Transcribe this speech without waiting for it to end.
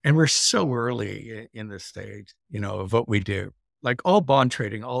And we're so early in this stage, of what we do. Like all bond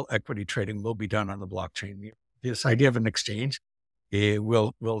trading, all equity trading will be done on the blockchain. This idea of an exchange, it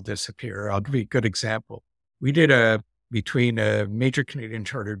will disappear. I'll give you a good example. We did between a major Canadian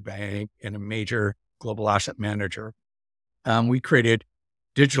chartered bank and a major global asset manager. We created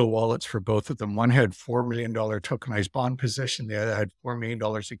digital wallets for both of them. One had $4 million tokenized bond position. The other had $4 million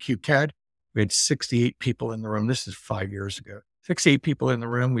of QCAD. We had 68 people in the room. This is 5 years ago. 68 people in the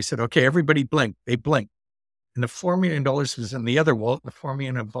room. We said, okay, everybody blink. They blinked. And the $4 million was in the other wallet. The $4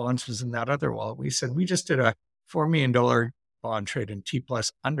 million of bonds was in that other wallet. We said, we just did a $4 million bond trade in T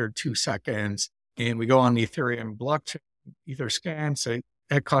plus under 2 seconds. And we go on the Ethereum blockchain, Etherscan. So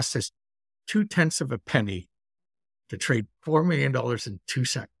that cost us 0.2 of a penny to trade $4 million in 2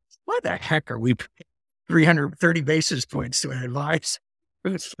 seconds. Why the heck are we paying 330 basis points to advise?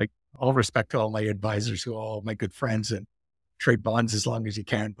 It's like, all respect to all my advisors who are all my good friends and trade bonds as long as you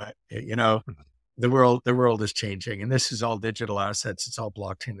can. But, the world is changing, and this is all digital assets. It's all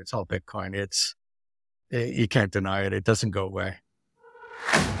blockchain. It's all Bitcoin. You can't deny it. It doesn't go away.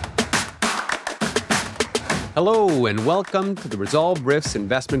 Hello, and welcome to the ReSolve Riffs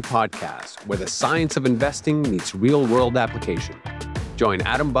Investment Podcast, where the science of investing meets real-world application. Join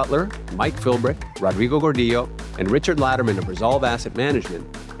Adam Butler, Mike Philbrick, Rodrigo Gordillo, and Richard Laterman of ReSolve Asset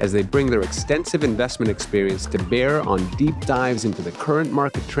Management as they bring their extensive investment experience to bear on deep dives into the current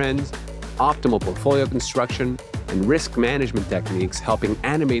market trends, optimal portfolio construction, and risk management techniques helping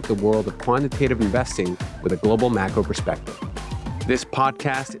animate the world of quantitative investing with a global macro perspective. This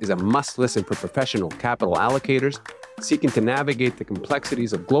podcast is a must-listen for professional capital allocators seeking to navigate the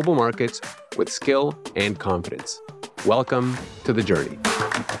complexities of global markets with skill and confidence. Welcome to the journey.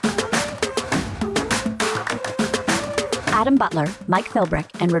 Adam Butler, Mike Philbrick,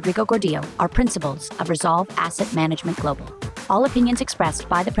 and Rodrigo Gordillo are principals of ReSolve Asset Management Global. All opinions expressed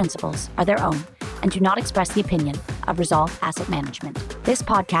by the principals are their own and do not express the opinion of ReSolve Asset Management. This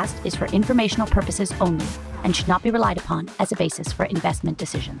podcast is for informational purposes only and should not be relied upon as a basis for investment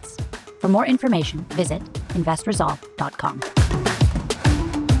decisions. For more information, visit investresolve.com.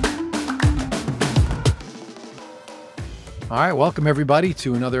 All right, welcome everybody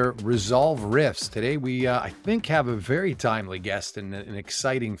to another ReSolve Riffs. Today we, I think, have a very timely guest in an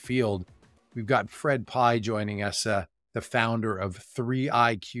exciting field. We've got Fred Pye joining us, the founder of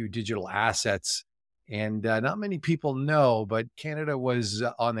 3IQ Digital Assets. And not many people know, but Canada was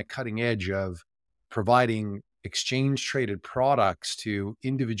on the cutting edge of providing exchange-traded products to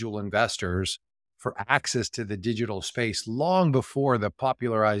individual investors for access to the digital space long before the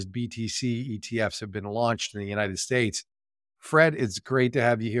popularized BTC ETFs have been launched in the United States. Fred, it's great to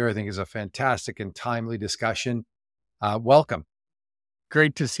have you here. I think it's a fantastic and timely discussion. Welcome.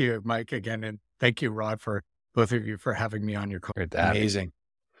 Great to see you, Mike, again. And thank you, Rod, for both of you for having me on your call. Amazing.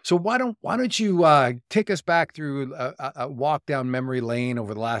 So why don't you take us back through a walk down memory lane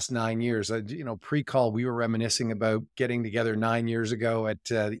over the last 9 years? Pre-call, we were reminiscing about getting together 9 years ago at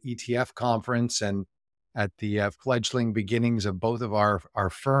the ETF conference and at the fledgling beginnings of both of our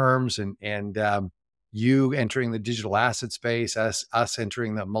firms, and you entering the digital asset space, us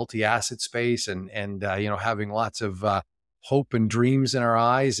entering the multi-asset space, and having lots of hope and dreams in our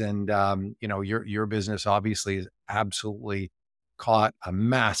eyes. And your business obviously is absolutely caught a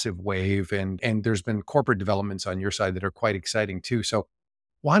massive wave, and there's been corporate developments on your side that are quite exciting too. So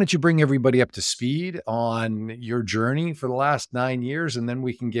why don't you bring everybody up to speed on your journey for the last 9 years, and then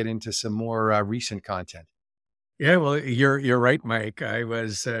we can get into some more recent content. Yeah, well, you're right, Mike. I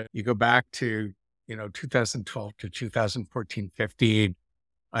was, you go back to 2012 to 2014, 15,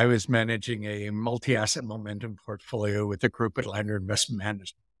 I was managing a multi-asset momentum portfolio with a group at Lander Investment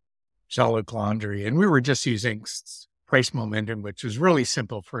Management, Solid Laundry. And we were just using price momentum, which was really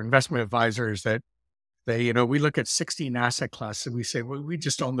simple for investment advisors that we look at 16 asset classes and we say, well, we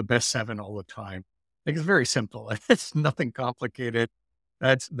just own the best 7 all the time. Like, it's very simple. It's nothing complicated.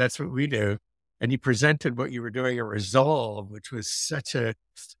 That's what we do. And you presented what you were doing at ReSolve, which was such a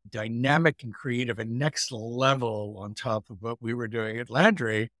dynamic and creative and next level on top of what we were doing at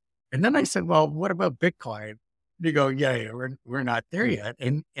Landry. And then I said, well, what about Bitcoin? And you go, yeah, we're not there yet.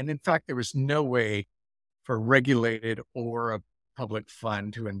 And in fact, there was no way for regulated or a public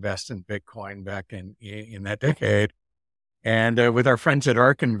fund to invest in Bitcoin back in that decade. And with our friends at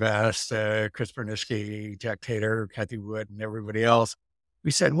ARK Invest, Chris Berniski, Jack Tater, Kathy Wood, and everybody else, we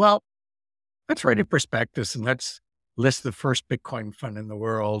said, well, let's write a prospectus and let's list the first Bitcoin fund in the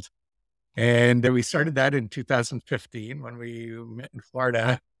world. And we started that in 2015 when we met in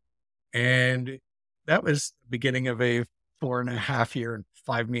Florida. And that was the beginning of a 4.5 year,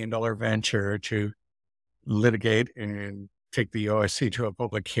 $5 million venture to litigate and take the OSC to a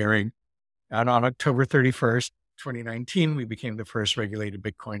public hearing. And on October 31st, 2019, we became the first regulated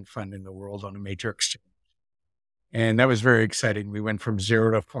Bitcoin fund in the world on a major exchange. And that was very exciting. We went from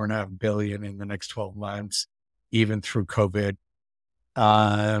 0 to 4.5 billion in the next 12 months, even through COVID,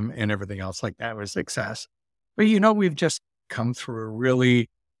 and everything else like that was success. But, we've just come through a really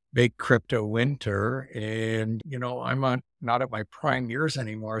big crypto winter, and, I'm not at my prime years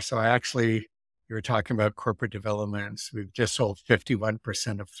anymore. So you were talking about corporate developments. We've just sold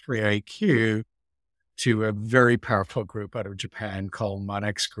 51% of 3IQ to a very powerful group out of Japan called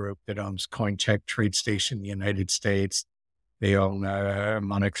Monex Group that owns CoinCheck TradeStation in the United States. They own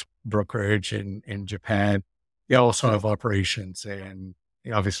Monex Brokerage in Japan. They also have operations in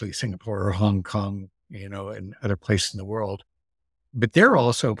obviously Singapore or Hong Kong, and other places in the world. But they're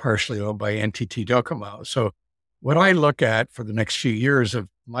also partially owned by NTT Docomo. So what I look at for the next few years of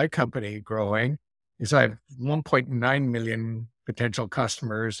my company growing is I have 1.9 million potential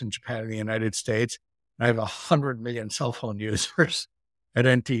customers in Japan and the United States. I have 100 million cell phone users at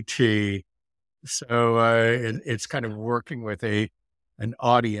NTT. So it's kind of working with an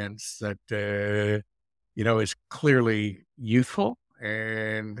audience that, is clearly youthful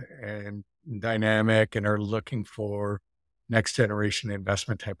and dynamic and are looking for next generation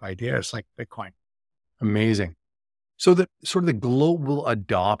investment type ideas like Bitcoin. Amazing. So the sort of the global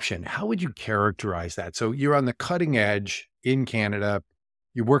adoption, how would you characterize that? So you're on the cutting edge in Canada.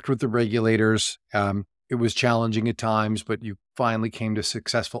 You worked with the regulators. It was challenging at times, but you finally came to a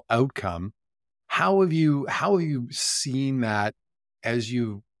successful outcome. How have you seen that as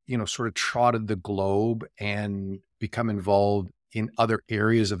you sort of trotted the globe and become involved in other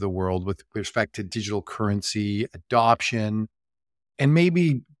areas of the world with respect to digital currency adoption? And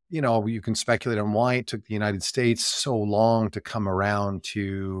maybe, you can speculate on why it took the United States so long to come around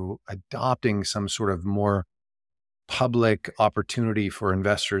to adopting some sort of more public opportunity for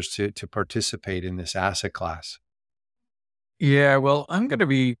investors to participate in this asset class. Yeah, well, I'm going to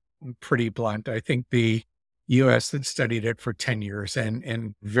be pretty blunt. I think the U.S. had studied it for 10 years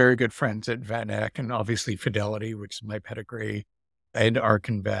and very good friends at Van Eck and obviously Fidelity, which is my pedigree, and ARK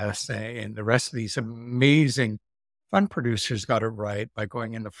Invest and the rest of these amazing fund producers got it right by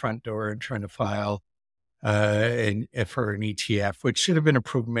going in the front door and trying to file for an ETF, which should have been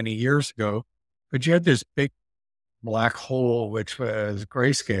approved many years ago. But you had this big black hole, which was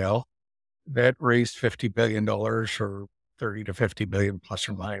Grayscale, that raised $50 billion or 30 to 50 billion plus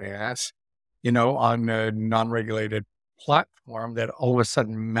or minus, on a non-regulated platform that all of a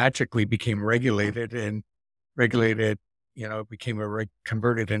sudden magically became regulated and regulated,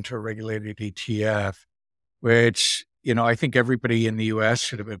 converted into a regulated ETF, which, I think everybody in the US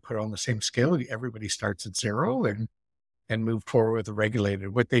should have been put on the same scale. Everybody starts at zero and move forward with the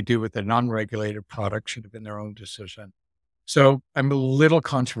regulated. What they do with the non-regulated product should have been their own decision. So I'm a little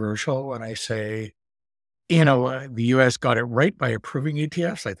controversial when I say, the US got it right by approving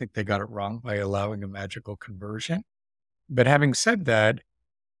ETFs. I think they got it wrong by allowing a magical conversion. But having said that,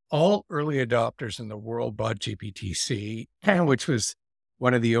 all early adopters in the world bought GBTC, which was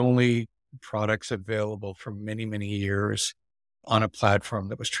one of the only products available for many, many years on a platform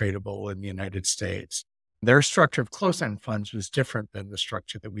that was tradable in the United States. Their structure of closed-end funds was different than the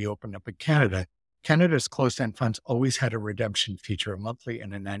structure that we opened up in Canada. Canada's closed-end funds always had a redemption feature, a monthly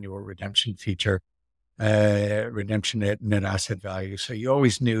and an annual redemption feature, redemption at net asset value. So you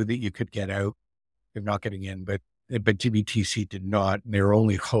always knew that you could get out if not getting in, but GBTC did not. And their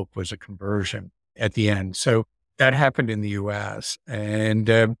only hope was a conversion at the end. So that happened in the US.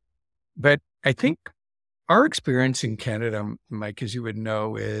 And, but I think our experience in Canada, Mike, as you would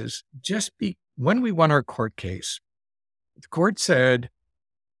know, is when we won our court case, the court said,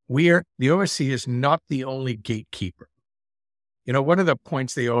 the OSC is not the only gatekeeper. One of the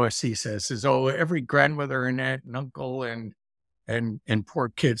points the OSC says is, every grandmother and aunt and uncle and poor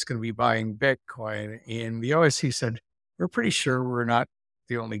kid's going to be buying Bitcoin. And the OSC said, we're pretty sure we're not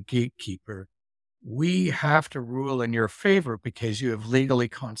the only gatekeeper. We have to rule in your favor because you have legally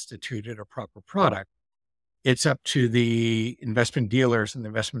constituted a proper product. It's up to the investment dealers and the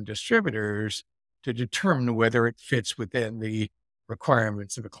investment distributors to determine whether it fits within the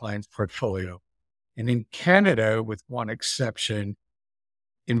requirements of a client's portfolio. And in Canada, with one exception,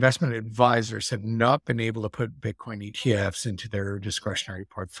 investment advisors have not been able to put Bitcoin ETFs into their discretionary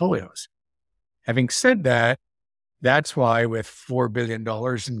portfolios. Having said that, that's why with $4 billion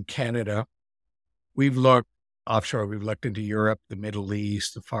in Canada, we've looked offshore, we've looked into Europe, the Middle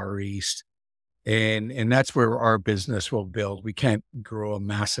East, the Far East, and that's where our business will build. We can't grow a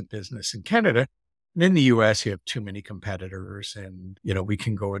massive business in Canada. And in the US, you have too many competitors and, we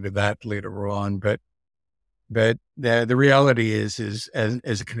can go into that later on. But But the reality is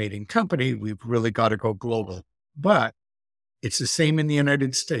as a Canadian company, we've really got to go global. But it's the same in the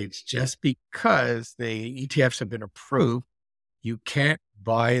United States. Just because the ETFs have been approved, you can't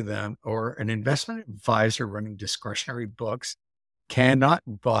buy them, or an investment advisor running discretionary books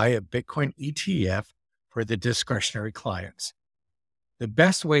cannot buy a Bitcoin ETF for the discretionary clients. The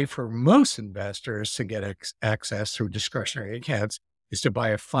best way for most investors to get access through discretionary accounts is to buy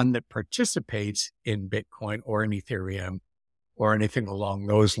a fund that participates in Bitcoin or in Ethereum or anything along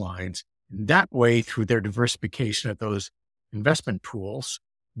those lines. And that way, through their diversification of those investment pools,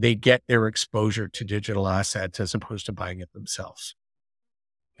 they get their exposure to digital assets as opposed to buying it themselves.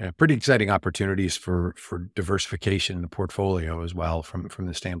 Yeah, pretty exciting opportunities for diversification in the portfolio as well, from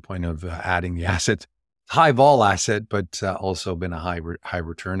the standpoint of adding the assets. High vol asset, but also been a high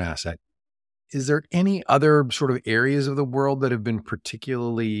return asset. Is there any other sort of areas of the world that have been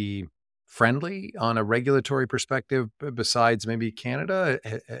particularly friendly on a regulatory perspective besides maybe Canada?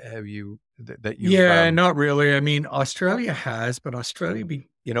 Have you that you? Yeah, not really. I mean, Australia has, but Australia,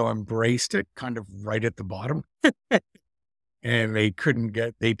 embraced it kind of right at the bottom, and they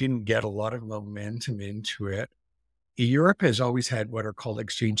didn't get a lot of momentum into it. Europe has always had what are called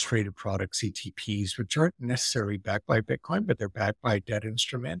exchange traded products, ETPs, which aren't necessarily backed by Bitcoin, but they're backed by a debt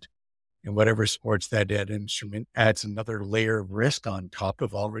instrument. And whatever supports that debt instrument adds another layer of risk on top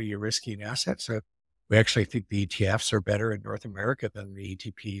of already a risky asset. So we actually think the ETFs are better in North America than the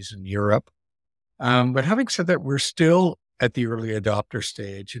ETPs in Europe. But having said that, we're still at the early adopter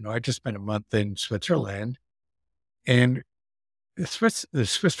stage. I just spent a month in Switzerland, and the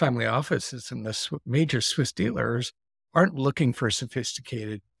Swiss family offices and the major Swiss dealers aren't looking for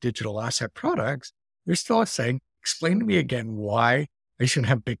sophisticated digital asset products. They're still saying, explain to me again why I should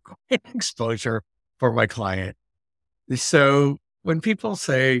have Bitcoin exposure for my client. So when people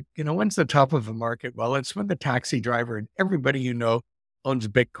say, when's the top of the market? Well, it's when the taxi driver and everybody owns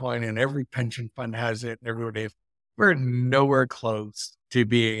Bitcoin and every pension fund has it. And we're nowhere close to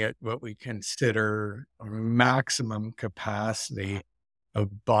being at what we consider a maximum capacity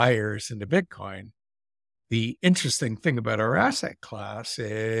of buyers into Bitcoin. The interesting thing about our asset class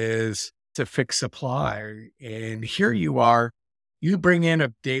is it's a fixed supply. And here you are, you bring in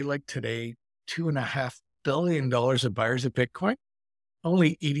a day like today, $2.5 billion of buyers of Bitcoin.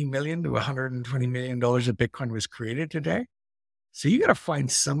 Only $80 million to $120 million of Bitcoin was created today. So you got to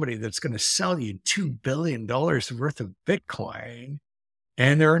find somebody that's going to sell you $2 billion worth of Bitcoin,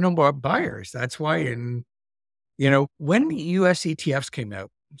 and there are no more buyers. That's why when the US ETFs came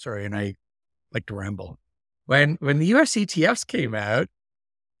out, sorry, and I like to ramble. When the US ETFs came out,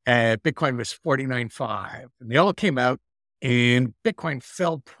 Bitcoin was 49.5, and they all came out, and Bitcoin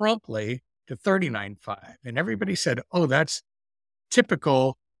fell promptly to 39.5. And everybody said, oh, that's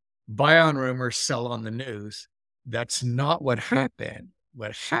typical buy on rumors, sell on the news. That's not what happened.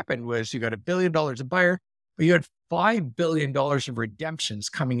 What happened was you got $1 billion of buyer, but you had $5 billion of redemptions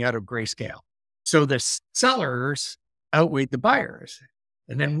coming out of Grayscale. So the sellers outweighed the buyers.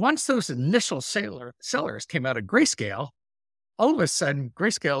 And then once those initial sellers came out of Grayscale, all of a sudden,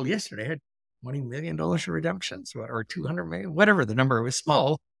 Grayscale yesterday had $20 million of redemptions, or 200 million, whatever the number was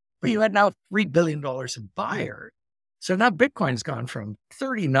small, but you had now $3 billion of buyers. So now Bitcoin's gone from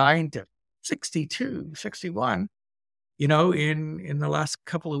 39 to 62, 61, in the last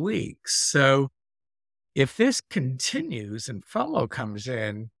couple of weeks. So if this continues and FOMO comes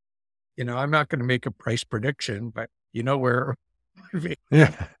in, I'm not going to make a price prediction, but where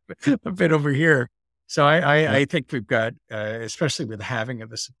a bit over here. So I think we've got, especially with the halving of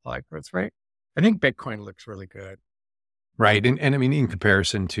the supply growth rate, I think Bitcoin looks really good. Right. And I mean, in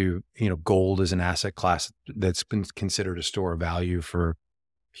comparison to, gold as an asset class that's been considered a store of value for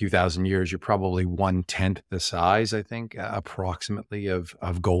a few thousand years, you're probably 1/10 the size, I think, approximately of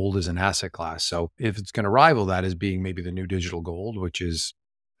gold as an asset class. So if it's going to rival that as being maybe the new digital gold, which is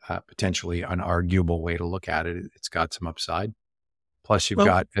potentially an arguable way to look at it, it's got some upside. Plus you've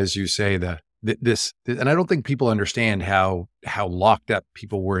got, as you say, this, and I don't think people understand how locked up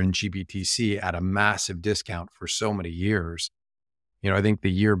people were in GBTC at a massive discount for so many years. I think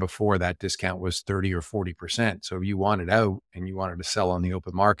the year before that discount was 30 or 40%. So if you wanted out and you wanted to sell on the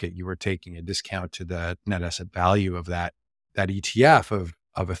open market, you were taking a discount to the net asset value of that ETF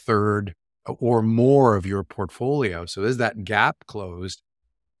of a third or more of your portfolio. So as that gap closed,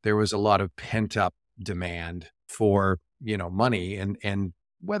 there was a lot of pent up demand for, money, and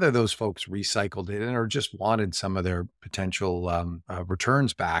whether those folks recycled it or just wanted some of their potential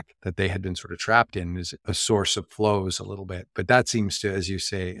returns back that they had been sort of trapped in is a source of flows a little bit. But that seems to, as you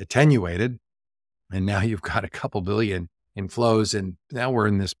say, attenuated. And now you've got a couple billion in flows. And now we're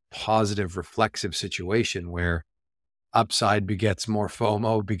in this positive reflexive situation where upside begets more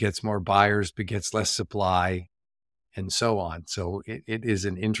FOMO, begets more buyers, begets less supply, and so on. So it is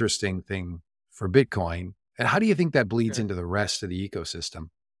an interesting thing for Bitcoin. And how do you think that bleeds into the rest of the ecosystem?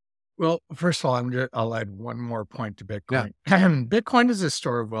 Well, first of all, I'll add one more point to Bitcoin. Yeah. Bitcoin is a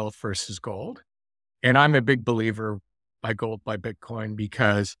store of wealth versus gold. And I'm a big believer buy gold, buy Bitcoin,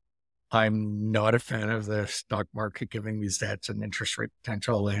 because I'm not a fan of the stock market giving these debts and interest rate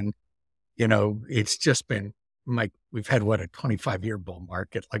potential. And, it's just been like, we've had a 25-year bull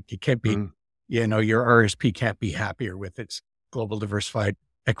market. Like you can't be, your RSP can't be happier with its global diversified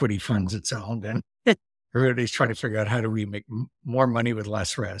equity funds it's owned. And everybody's trying to figure out how do we make more money with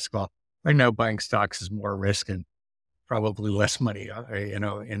less risk. Well, right now buying stocks is more risk and probably less money,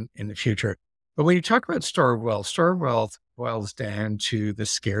 in the future. But when you talk about store of wealth boils down to the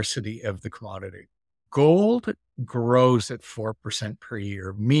scarcity of the commodity. Gold grows at 4% per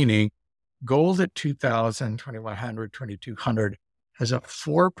year, meaning gold at 2,000, 2,100, 2,200 has a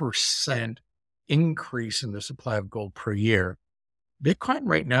 4% increase in the supply of gold per year. Bitcoin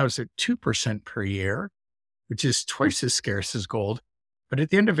right now is at 2% per year, which is twice as scarce as gold. But at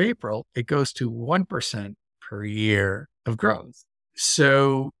the end of April, it goes to 1% per year of growth.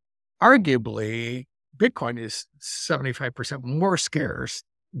 So arguably, Bitcoin is 75% more scarce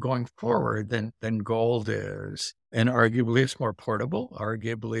going forward than gold is. And arguably, it's more portable.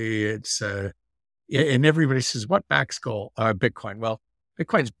 Arguably, it's, and everybody says, what backs Bitcoin? Well,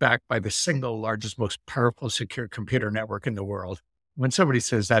 Bitcoin's backed by the single largest, most powerful secure computer network in the world. When somebody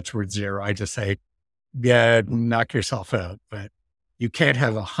says that's worth zero, I just say, yeah, knock yourself out. But you can't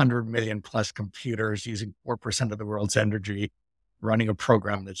have 100 million plus computers using 4% of the world's energy running a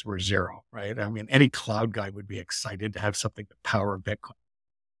program that's worth zero, right? I mean, any cloud guy would be excited to have something to power Bitcoin.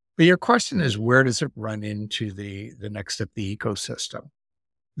 But your question is, where does it run into the next of the ecosystem?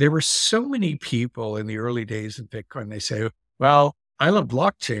 There were so many people in the early days of Bitcoin, they say, well, I love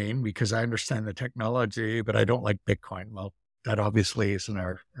blockchain because I understand the technology, but I don't like Bitcoin. Well, that obviously isn't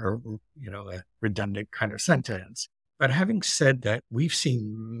a redundant kind of sentence. But having said that, we've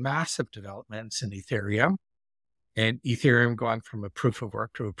seen massive developments in Ethereum, and Ethereum going from a proof of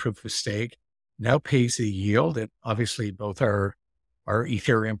work to a proof of stake now pays a yield. And obviously both our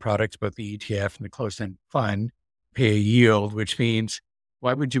Ethereum products, both the ETF and the closed-end fund, pay a yield, which means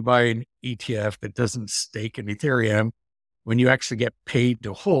why would you buy an ETF that doesn't stake in Ethereum when you actually get paid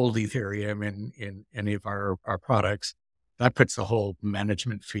to hold Ethereum in any of our products? That puts the whole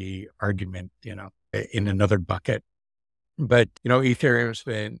management fee argument, in another bucket. But, Ethereum's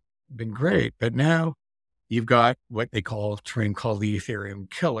been great. But now you've got what they call the Ethereum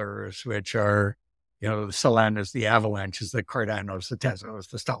killers, which are, the Solanas, the Avalanches, the Cardanos, the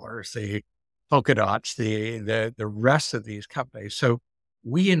Tezos, the Stellars, the Polkadots, the rest of these companies. So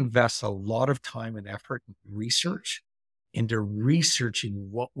we invest a lot of time and effort and research into researching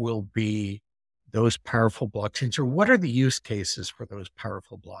what will be those powerful blockchains, or what are the use cases for those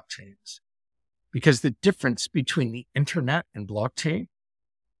powerful blockchains? Because the difference between the internet and blockchain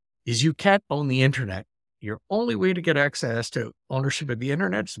is you can't own the internet. Your only way to get access to ownership of the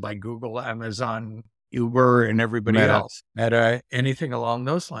internet is by Google, Amazon, Uber, and everybody else. Meta, anything along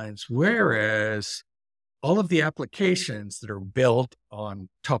those lines. Whereas all of the applications that are built on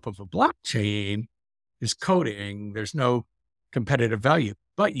top of a blockchain is coding. There's no competitive value,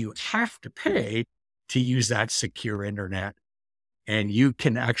 but you have to pay to use that secure internet. And you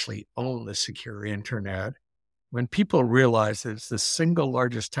can actually own the secure internet. When people realize it's the single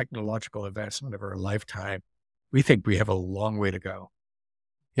largest technological investment of our lifetime, we think we have a long way to go.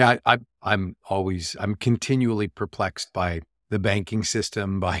 Yeah, I'm continually perplexed by the banking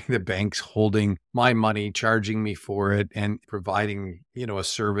system, by the banks holding my money, charging me for it, and providing, a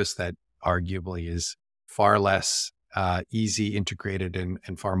service that arguably is far less easy, integrated,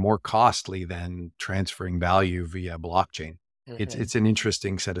 and far more costly than transferring value via blockchain. Mm-hmm. It's an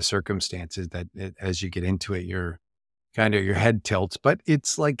interesting set of circumstances that as you get into it, your head tilts, but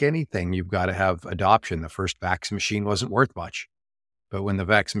it's like anything. You've got to have adoption. The first fax machine wasn't worth much, but when the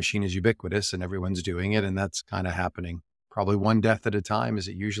fax machine is ubiquitous and everyone's doing it, and that's kind of happening probably one death at a time, as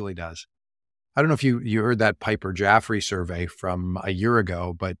it usually does. I don't know if you heard that Piper Jaffray survey from a year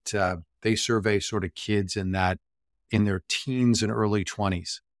ago, but they survey sort of kids in their teens and early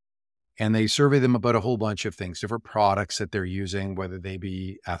 20s. And they survey them about a whole bunch of things, different products that they're using, whether they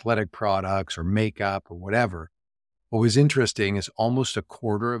be athletic products or makeup or whatever. What was interesting is almost a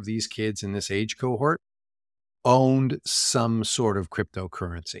quarter of these kids in this age cohort owned some sort of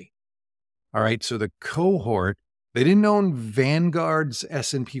cryptocurrency. All right. So the cohort, they didn't own Vanguard's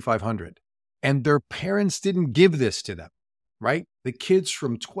S&P 500, and their parents didn't give this to them. right? The kids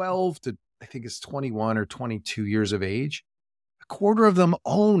from 12 to, I think it's 21 or 22 years of age, a quarter of them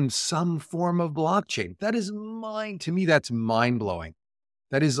own some form of blockchain. That is to me, that's mind blowing.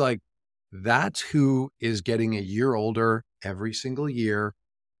 That is like, that's who is getting a year older every single year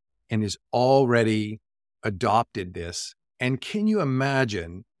and is already adopted this. And can you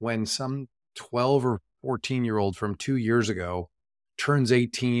imagine when some 12 or 14-year-old from 2 years ago turns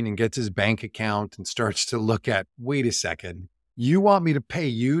 18 and gets his bank account and starts to look at, wait a second, you want me to pay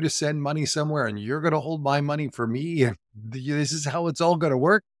you to send money somewhere and you're going to hold my money for me? And this is how it's all going to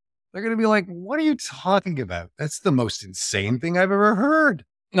work. They're going to be like, what are you talking about? That's the most insane thing I've ever heard.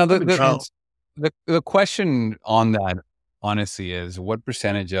 Now, the question on that, honestly, is what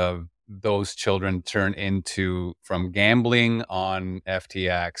percentage of those children turn into from gambling on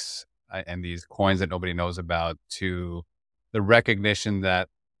FTX and these coins that nobody knows about to the recognition that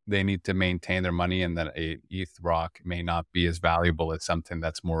they need to maintain their money and that a ETH rock may not be as valuable as something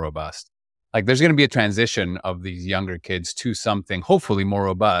that's more robust. Like there's going to be a transition of these younger kids to something hopefully more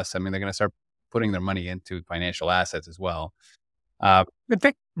robust. I mean, they're going to start putting their money into financial assets as well. But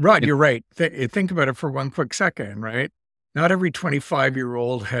Rod, you're right. Think about it for one quick second, right? Not every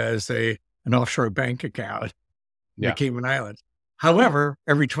 25-year-old has an offshore bank account in the Cayman Islands. However,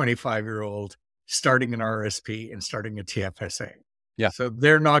 every 25-year-old starting an RSP and starting a TFSA. Yeah. So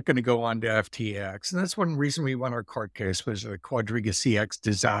they're not going to go on to FTX. And that's one reason we won our court case was the Rodrigo CX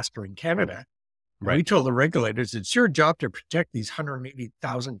disaster in Canada. Right. We told the regulators, it's your job to protect these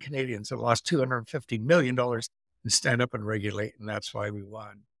 180,000 Canadians that lost $250 million and stand up and regulate. And that's why we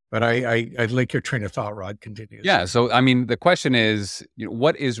won. But I like your train of thought, Rod. Continues. Yeah. So, I mean, the question is,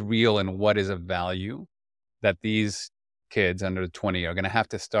 what is real and what is of value that these kids under 20 are going to have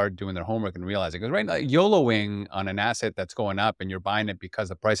to start doing their homework and realizing? Because right now, YOLOing on an asset that's going up and you're buying it because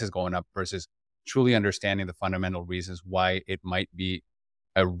the price is going up versus truly understanding the fundamental reasons why it might be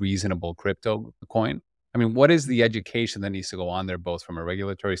a reasonable crypto coin. I mean, what is the education that needs to go on there, both from a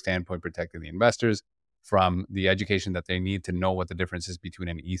regulatory standpoint, protecting the investors, from the education that they need to know what the difference is between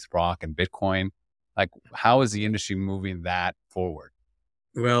an ETH rock and Bitcoin? Like, how is the industry moving that forward?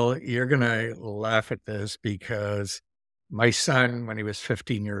 Well, you're going to laugh at this because my son, when he was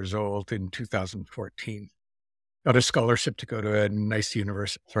 15 years old in 2014, got a scholarship to go to a nice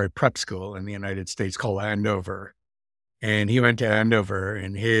prep school in the United States called Andover. And he went to Andover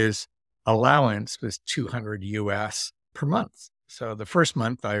and his allowance was $200 US per month. So the first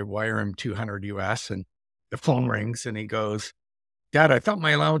month I wire him $200 US and the phone rings and he goes, Dad, I thought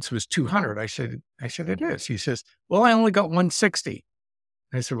my allowance was $200. I said, it is. He says, well, I only got $160.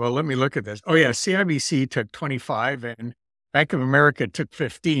 I said, well, let me look at this. Oh yeah, CIBC took 25 and Bank of America took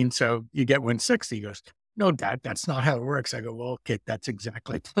 15. So you get $160. He goes, no, Dad, that's not how it works. I go, well, okay, that's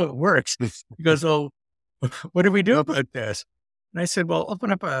exactly how it works. He goes, oh, what do we do about this? And I said, well,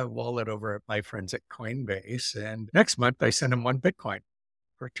 open up a wallet over at my friends at Coinbase. And next month I send him one Bitcoin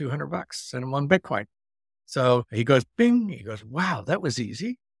for $200. Send him one Bitcoin. So he goes, bing. He goes, wow, that was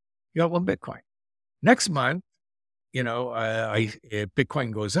easy. You got one Bitcoin. Next month,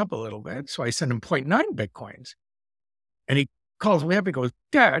 Bitcoin goes up a little bit. So I send him 0.9 Bitcoins. And he calls me up. He goes,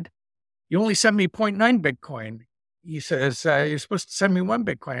 Dad, you only sent me 0.9 Bitcoin. He says, you're supposed to send me one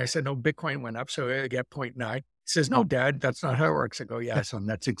Bitcoin. I said, no, Bitcoin went up. So I get 0.9. He says, no, Dad, that's not how it works. I go, yeah, son,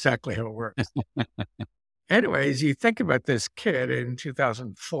 that's exactly how it works. Anyways, you think about this kid in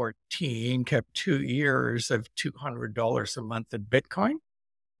 2014, kept 2 years of $200 a month in Bitcoin.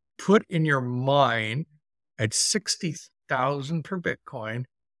 Put in your mind at 60,000 per Bitcoin.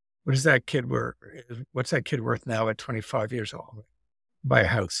 What is that kid worth? What's that kid worth now at 25 years old? Buy a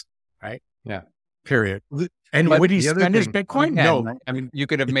house, right? Yeah. Period. And would he spend his Bitcoin? No. I mean, you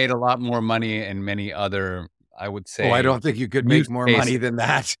could have made a lot more money in many other, I would say. Oh, I don't think you could make more money than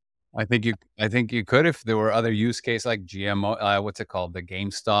that. I think you could if there were other use cases like GMO, what's it called? The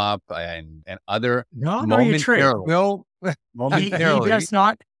GameStop and other. No, you're true. No, momentarily.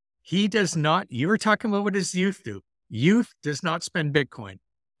 He does not. You were talking about what does youth do? Youth does not spend Bitcoin.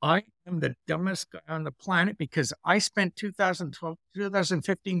 I am the dumbest guy on the planet because I spent 2012,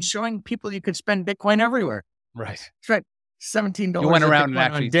 2015 showing people you could spend Bitcoin everywhere. Right. Right. $17 you went around and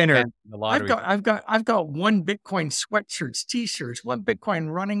actually on dinner. The lottery. I've got one Bitcoin sweatshirts, t-shirts, one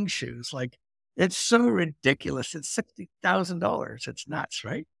Bitcoin running shoes. Like it's so ridiculous. It's $60,000. It's nuts,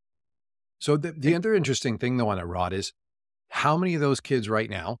 right? So the other interesting thing though on it, Rod, is how many of those kids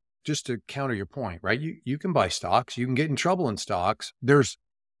right now, just to counter your point, right? You can buy stocks, you can get in trouble in stocks.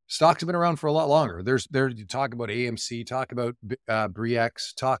 Stocks have been around for a lot longer. You talk about AMC, talk about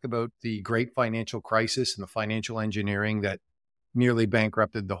Brex, talk about the great financial crisis and the financial engineering that nearly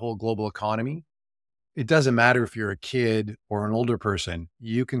bankrupted the whole global economy. it doesn't matter if you're a kid or an older person,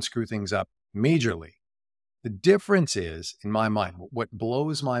 you can screw things up majorly. The difference is, in my mind, what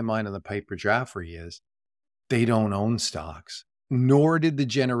blows my mind on the Piper Jaffray is they don't own stocks, nor did the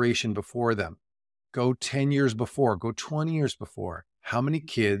generation before them. Go 10 years before, go 20 years before. How many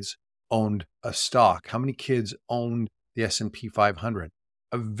kids owned a stock? How many kids owned the S&P 500?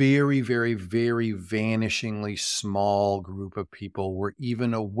 A very, very, very vanishingly small group of people were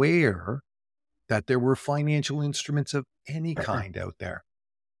even aware that there were financial instruments of any kind out there.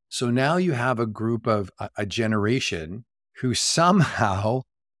 So now you have a group of a generation who somehow,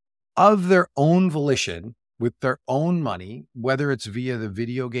 of their own volition, with their own money, whether it's via the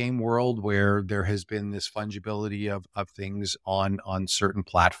video game world where there has been this fungibility of things on certain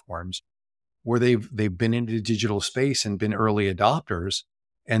platforms, where they've been into the digital space and been early adopters,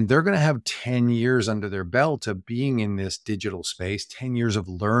 and they're going to have 10 years under their belt of being in this digital space, 10 years of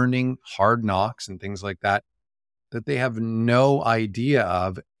learning hard knocks and things like that they have no idea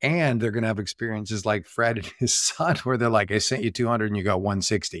of. And they're going to have experiences like Fred and his son, where they're like, I sent you 200 and you got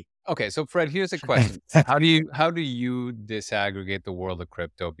 160. Okay, so Fred, here's a question. How do you disaggregate the world of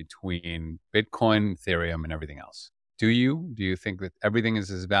crypto between Bitcoin, Ethereum, and everything else? Do you think that everything is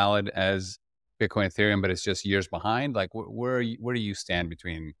as valid as Bitcoin, Ethereum, but it's just years behind? Like, where do you stand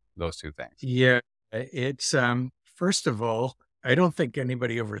between those two things? Yeah, it's first of all, I don't think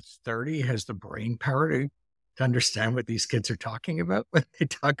anybody over 30 has the brain power to understand what these kids are talking about when they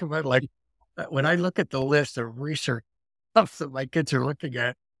talk about, like, when I look at the list of research stuff that my kids are looking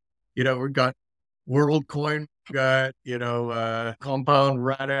at, we've got WorldCoin, we've got, Compound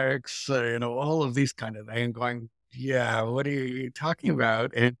Radix, all of these kind of things, going, yeah, what are you talking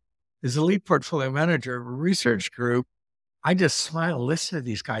about? And as a lead portfolio manager of a research group, I just smile, listen to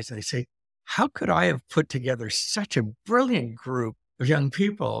these guys, and I say, how could I have put together such a brilliant group of young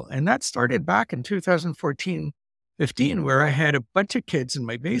people? And that started back in 2014, 15, where I had a bunch of kids in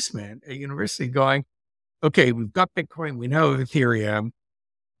my basement at university going, okay, we've got Bitcoin, we know Ethereum,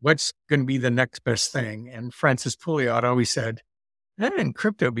 what's going to be the next best thing? And Francis Pouliot always said, in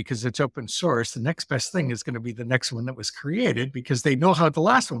crypto, because it's open source, the next best thing is going to be the next one that was created, because they know how the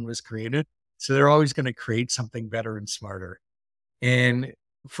last one was created. So they're always going to create something better and smarter. And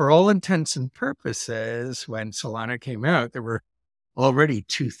for all intents and purposes, when Solana came out, there were already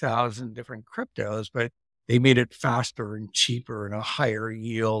 2,000 different cryptos, but they made it faster and cheaper and a higher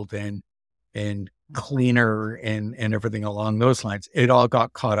yield and cleaner and everything along those lines. It all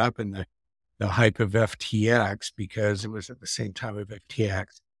got caught up in the hype of FTX because it was at the same time of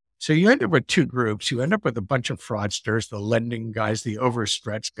FTX. So you end up with two groups. You end up with a bunch of fraudsters, the lending guys, the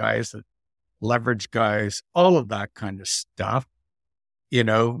overstretched guys, the leverage guys, all of that kind of stuff.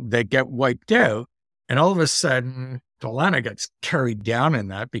 They get wiped out. And all of a sudden, Solana gets carried down in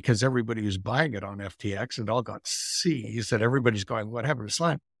that because everybody who's buying it on FTX, it all got seized, and everybody's going, what happened to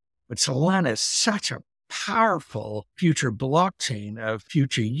Solana? But Solana is such a powerful future blockchain of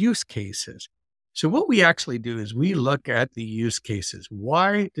future use cases. So what we actually do is we look at the use cases.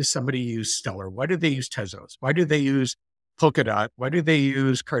 Why does somebody use Stellar? Why do they use Tezos? Why do they use Polkadot? Why do they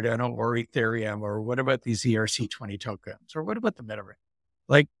use Cardano or Ethereum? Or what about these ERC20 tokens? Or what about the metaverse?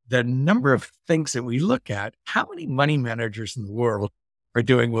 Like, the number of things that we look at, how many money managers in the world are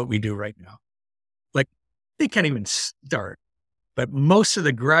doing what we do right now? Like, they can't even start. But most of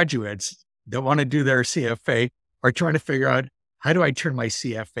the graduates that want to do their CFA are trying to figure out, how do I turn my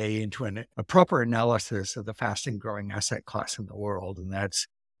CFA into a proper analysis of the fastest growing asset class in the world? And that's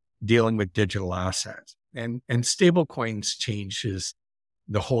dealing with digital assets. And stable coins changes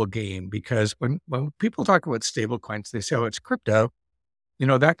the whole game, because when people talk about stable coins, they say, oh, it's crypto.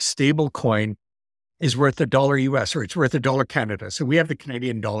 That stable coin is worth $1 US, or it's worth $1 Canada. So we have the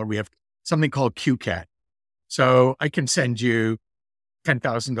Canadian dollar. We have something called QCAD. So I can send you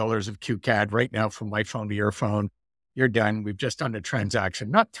 $10,000 of QCAD right now from my phone to your phone. You're done. We've just done a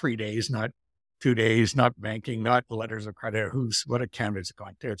transaction, not 3 days, not 2 days, not banking, not letters of credit. What account is it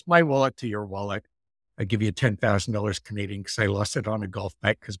going to? It's my wallet to your wallet. I give you $10,000 Canadian because I lost it on a golf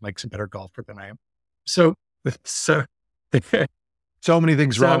bet because Mike's a better golfer than I am. So many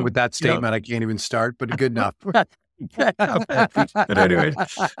things wrong with that statement. I can't even start, but good enough. But anyway,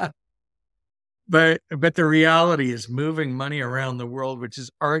 but the reality is moving money around the world, which is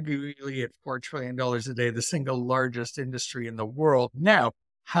arguably at $4 trillion a day, the single largest industry in the world. Now,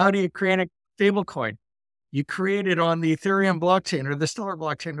 how do you create a stable coin? You create it on the Ethereum blockchain or the Stellar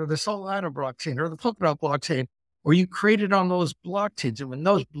blockchain or the Solana blockchain or the Polkadot blockchain, or you create it on those blockchains. And when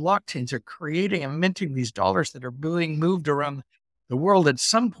those blockchains are creating and minting these dollars that are being moved around the world at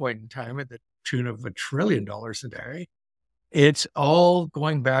some point in time at the tune of $1 trillion a day, It's all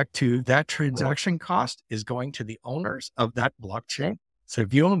going back to that transaction cost is going to the owners of that blockchain. So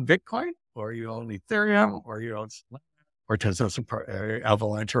if you own Bitcoin or you own Ethereum or you own or Tezos,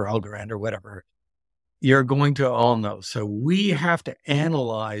 Avalanche or Algorand or whatever, you're going to own those. So we have to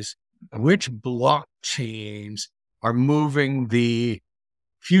analyze which blockchains are moving the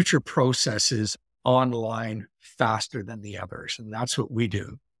future processes online faster than the others. And that's what we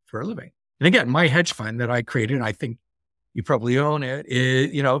do for a living. And again, my hedge fund that I created, I think you probably own it,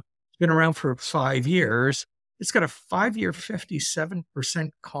 it's been around for 5 years. It's got a 5-year 57%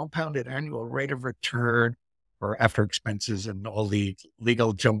 compounded annual rate of return, or after expenses and all the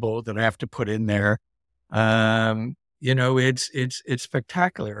legal jumbo that I have to put in there. It's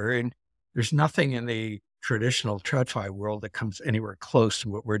spectacular. And there's nothing in the traditional TradFi world that comes anywhere close to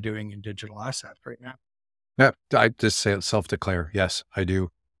what we're doing in digital assets right now. Yeah, I just say self-declare. Yes, I do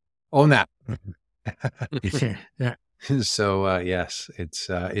own that. Yeah. So yes,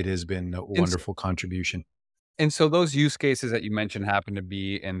 it has been a wonderful contribution. And so those use cases that you mentioned happen to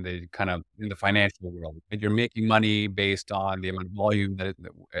be in the financial world. You're making money based on the amount of volume that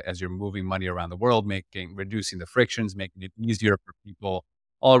as you're moving money around the world, reducing the frictions, making it easier for people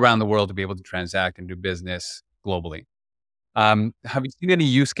all around the world to be able to transact and do business globally. Have you seen any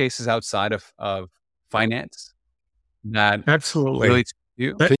use cases outside of finance that absolutely really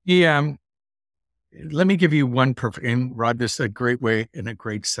you? Let me give you one perfect, and Rod, this is a great way and a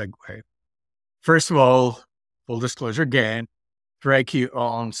great segue. First of all, full disclosure again, Drake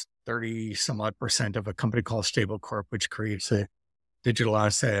owns 30 some odd % of a company called Stable Corp, which creates digital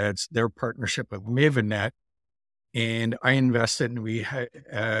assets, their partnership with Mavennet. And I invested, and we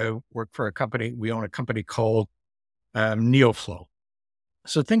work for a company. We own a company called NeoFlow.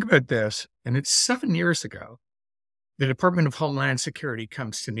 So think about this. And it's 7 years ago, the Department of Homeland Security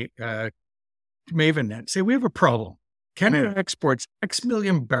comes to Mavennet and say, we have a problem. Canada exports X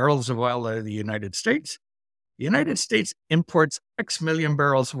million barrels of oil out of the United States. The United States imports X million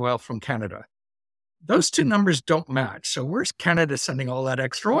barrels of oil from Canada. Those two numbers don't match. So where's Canada sending all that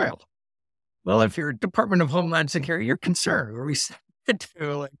extra oil? Well, if you're Department of Homeland Security, you're concerned. Where are we sending it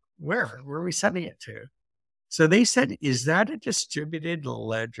to? Where are we sending it to? So they said, is that a distributed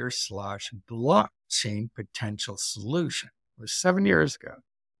ledger / blockchain potential solution? It was 7 years ago.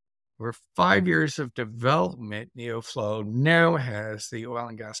 Over 5 years of development, NeoFlow now has the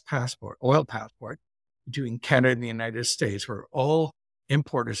oil passport between Canada and the United States, where all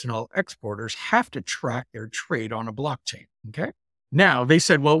importers and all exporters have to track their trade on a blockchain. Okay. Now they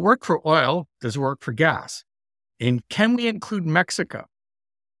said, well, it worked for oil. Does it work for gas? And can we include Mexico?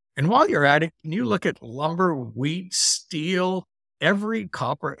 And while you're at it, can you look at lumber, wheat, steel, every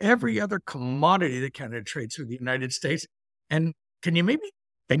copper, every other commodity that Canada trades with the United States? And can you maybe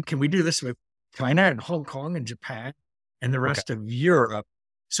think, can we do this with China and Hong Kong and Japan and the rest of Europe?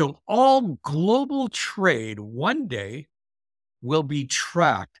 So all global trade one day will be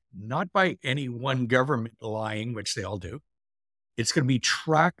tracked, not by any one government lying, which they all do. It's going to be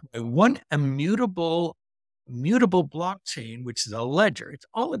tracked by one mutable blockchain, which is a ledger. It's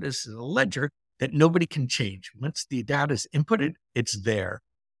all it is a ledger that nobody can change. Once the data is inputted, it's there,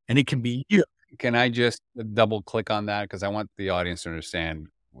 and it can be used. Can I just double click on that? Because I want the audience to understand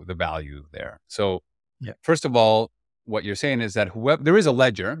the value there. So first of all, what you're saying is that there is a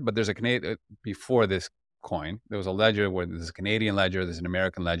ledger, but there's a Canadian, before this coin, there was a ledger where there's a Canadian ledger, there's an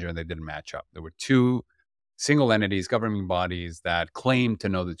American ledger, and they didn't match up. There were two single entities, governing bodies that claimed to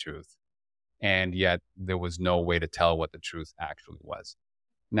know the truth. And yet there was no way to tell what the truth actually was.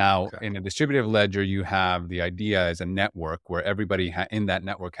 Now, in a distributed ledger, you have the idea as a network where everybody in that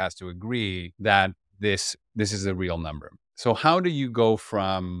network has to agree that this is a real number. So how do you go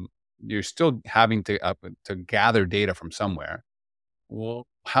from, you're still having to gather data from somewhere. Well,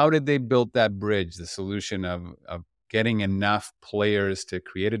 how did they build that bridge, the solution of getting enough players to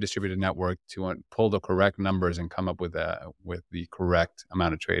create a distributed network to pull the correct numbers and come up with the correct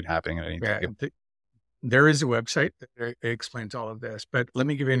amount of trade happening at any time? There is a website that explains all of this, but let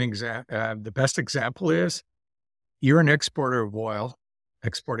me give you an example. The best example is you're an exporter of oil,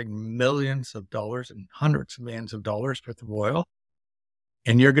 exporting millions of dollars and hundreds of millions of dollars worth of oil,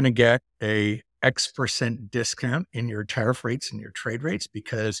 and you're going to get a X% discount in your tariff rates and your trade rates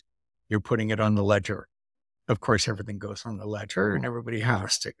because you're putting it on the ledger. Of course, everything goes on the ledger and everybody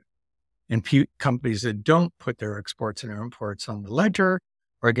has to. And companies that don't put their exports and their imports on the ledger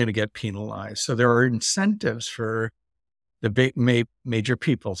are going to get penalized. So there are incentives for the major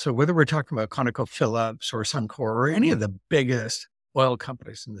people. So whether we're talking about ConocoPhillips or Suncor or any of the biggest oil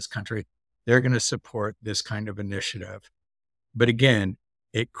companies in this country, they're going to support this kind of initiative. But again,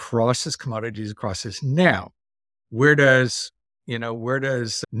 it crosses commodities, crosses. Now, where does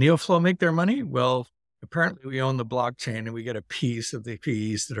Neoflow make their money? Well, apparently we own the blockchain and we get a piece of the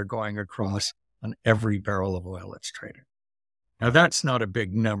fees that are going across on every barrel of oil that's traded. Now that's not a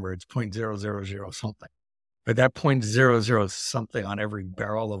big number. It's 0.000 something, but that 0.00 something on every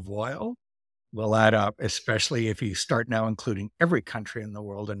barrel of oil will add up, especially if you start now including every country in the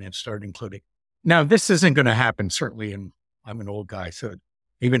world and then start including. Now, this isn't going to happen, certainly, and I'm an old guy, so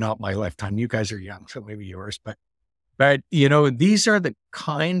maybe not my lifetime. You guys are young, so maybe yours, but these are the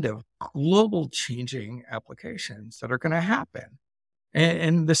kind of global changing applications that are going to happen.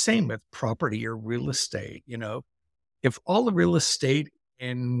 And the same with property or real estate. If all the real estate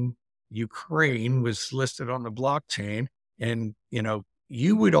in Ukraine was listed on the blockchain and,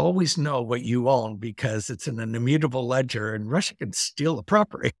 you would always know what you own because it's in an immutable ledger and Russia can steal the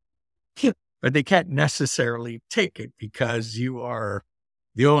property, but they can't necessarily take it because you are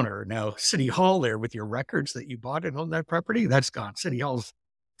the owner. Now, City Hall there with your records that you bought and owned that property, that's gone. City Hall's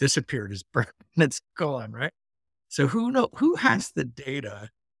disappeared, it's burned, it's gone, right? So who has the data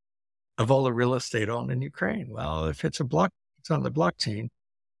of all the real estate owned in Ukraine? Well, if it's it's on the blockchain,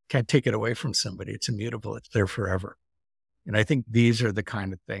 can't take it away from somebody. It's immutable. It's there forever. And I think these are the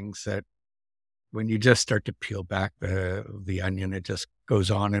kind of things that when you just start to peel back the onion, it just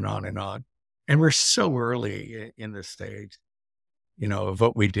goes on and on and on. And we're so early in this stage, of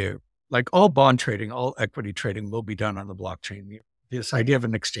what we do. Like all bond trading, all equity trading will be done on the blockchain. This idea of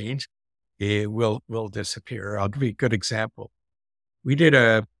an exchange, it will disappear. I'll give you a good example. We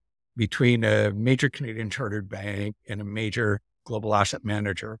did between a major Canadian chartered bank and a major global asset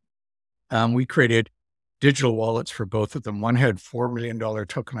manager. We created digital wallets for both of them. One had $4 million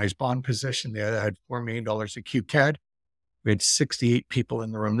tokenized bond position. The other had $4 million of QCAD. We had 68 people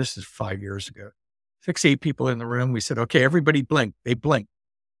in the room. This is 5 years ago. 68 people in the room. We said, okay, everybody blink. They blinked.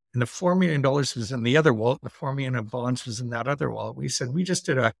 And the $4 million was in the other wallet. The $4 million of bonds was in that other wallet. We said, we just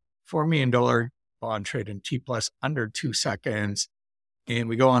did a $4 million bond trade in T plus under 2 seconds. And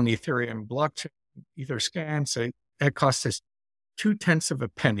we go on the Ethereum blockchain, Etherscan, say that cost us 0.2 of a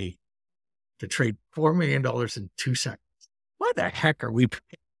penny to trade $4 million in 2 seconds. Why the heck are we paying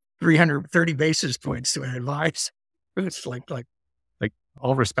 330 basis points to an advisor? It's like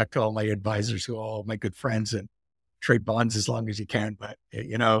all respect to all my advisors who are all my good friends and trade bonds as long as you can. But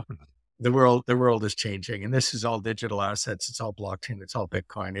the world is changing, and this is all digital assets. It's all blockchain. It's all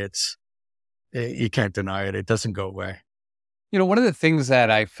Bitcoin. You can't deny it. It doesn't go away. One of the things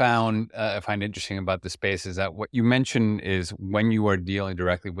that I find interesting about the space is that what you mentioned is when you are dealing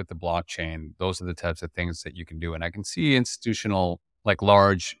directly with the blockchain, those are the types of things that you can do. And I can see institutional, like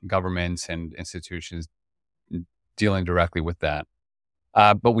large governments and institutions dealing directly with that.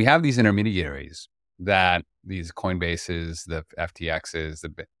 But we have these intermediaries these Coinbases, the FTXs,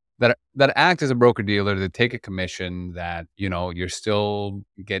 that act as a broker dealer, that take a commission, that, you're still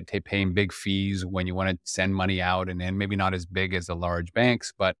paying big fees when you want to send money out, and then maybe not as big as the large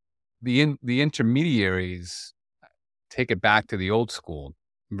banks, but the intermediaries take it back to the old school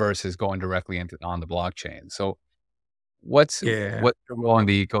versus going directly on the blockchain. So what's the role in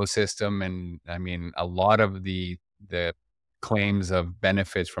the ecosystem? And I mean, a lot of the claims of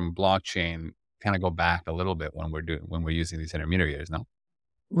benefits from blockchain kind of go back a little bit when we're using these intermediaries, no?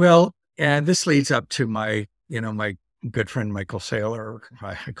 Well, and this leads up to my good friend, Michael Saylor.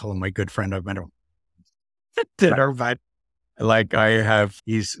 I call him my good friend. I've met him at dinner, but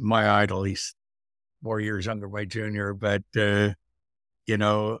he's my idol. He's 4 years younger, my junior, but, I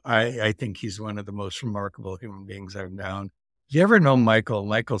think he's one of the most remarkable human beings I've known. If you ever know Michael,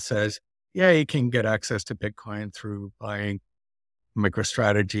 Michael says, yeah, you can get access to Bitcoin through buying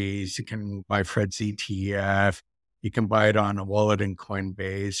MicroStrategies. You can buy Fred's ETF. You can buy it on a wallet in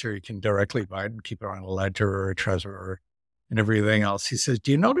Coinbase, or you can directly buy it and keep it on a ledger or a Trezor and everything else. He says,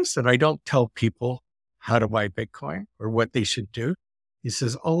 do you notice that I don't tell people how to buy Bitcoin or what they should do? He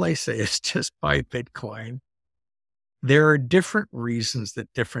says, all I say is just buy Bitcoin. There are different reasons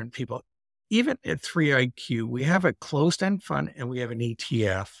that different people, even at 3IQ, we have a closed-end fund and we have an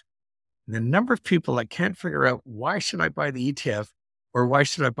ETF. And the number of people that can't figure out, why should I buy the ETF or why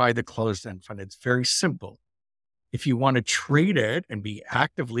should I buy the closed-end fund? It's very simple. If you want to trade it and be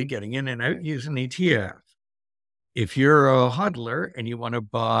actively getting in and out using ETF, if you're a hodler and you want to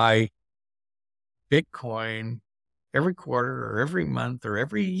buy Bitcoin every quarter or every month or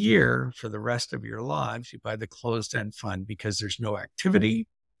every year for the rest of your lives, you buy the closed-end fund because there's no activity.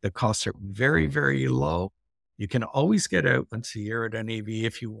 The costs are very, very low. You can always get out once a year at NAV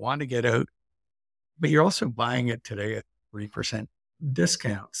if you want to get out, but you're also buying it today at 3%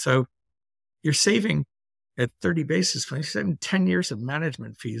 discount. So you're saving at 30 basis points, you're saving 10 years of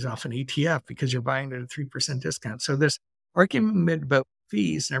management fees off an ETF because you're buying it at a 3% discount. So this argument about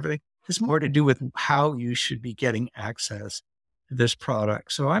fees and everything has more to do with how you should be getting access to this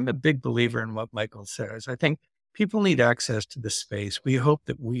product. So I'm a big believer in what Michael says. I think people need access to this space. We hope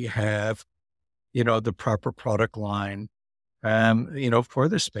that we have, the proper product line, for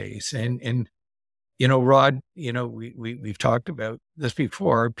the space. And Rod, we've talked about this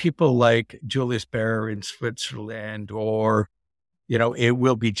before. People like Julius Baer in Switzerland, or, it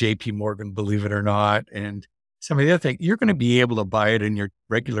will be JP Morgan, believe it or not. And some of the other things, you're going to be able to buy it in your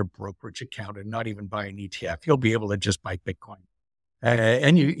regular brokerage account and not even buy an ETF. You'll be able to just buy Bitcoin.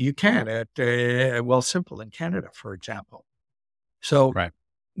 And you can at Wealthsimple in Canada, for example. So right.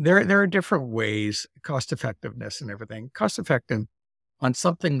 There are different ways, cost effectiveness and everything. Cost effective on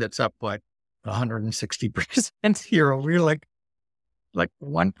something that's up, 160% year over year, like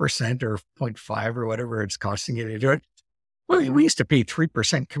 1% or 0.5 or whatever it's costing you to do it. Well, we used to pay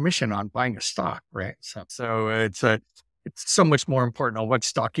 3% commission on buying a stock, right? So it's so much more important on what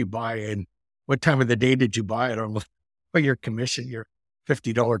stock you buy and what time of the day did you buy it, or what your commission, your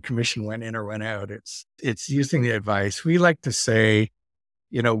 $50 commission went in or went out. It's using the advice. We like to say,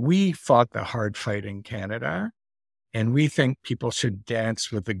 we fought the hard fight in Canada, and we think people should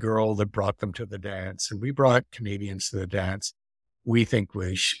dance with the girl that brought them to the dance. And we brought Canadians to the dance. We think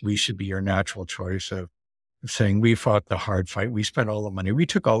we should be your natural choice of saying we fought the hard fight. We spent all the money. We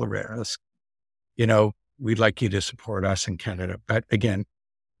took all the risk. We'd like you to support us in Canada. But again,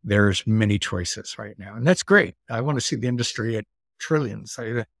 there's many choices right now. And that's great. I want to see the industry at trillions.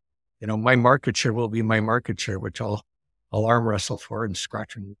 My market share will be my market share, which I'll arm wrestle for and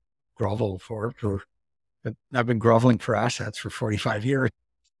scratch and grovel for. I've been groveling for assets for 45 years.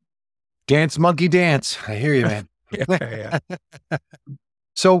 Dance, monkey dance. I hear you, man. Yeah.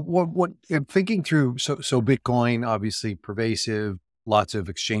 So what thinking through, so Bitcoin, obviously pervasive, lots of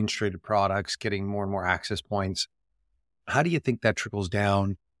exchange traded products, getting more and more access points. How do you think that trickles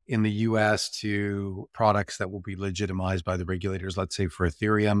down in the US to products that will be legitimized by the regulators? Let's say for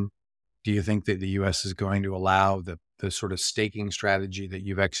Ethereum, do you think that the US is going to allow the sort of staking strategy that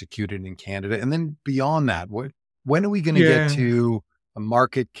you've executed in Canada? And then beyond that, when are we going to get to a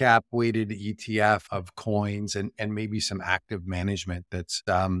market cap weighted ETF of coins and maybe some active management that's,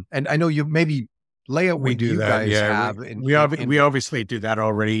 and I know you maybe lay out what you guys have. We obviously do that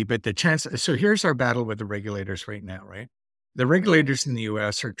already, but so here's our battle with the regulators right now, right? The regulators in the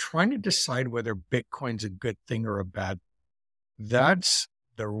US are trying to decide whether Bitcoin's a good thing or a bad. That's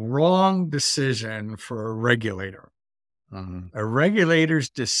the wrong decision for a regulator. Mm-hmm. A regulator's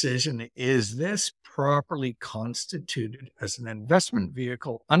decision is this properly constituted as an investment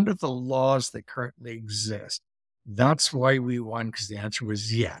vehicle under the laws that currently exist? That's why we won, because the answer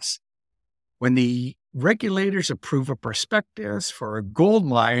was yes. When the regulators approve a prospectus for a gold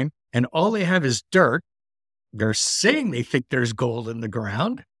mine and all they have is dirt, they're saying they think there's gold in the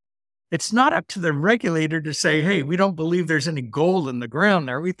ground. It's not up to the regulator to say, hey, we don't believe there's any gold in the ground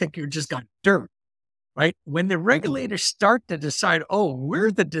there. We think you just got dirt. Right? When the regulators start to decide, oh,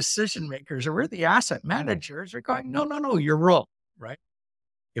 we're the decision makers or we're the asset managers, they're going, no, you're wrong, right?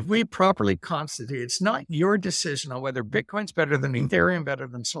 If we properly constitute, it's not your decision on whether Bitcoin's better than Ethereum, better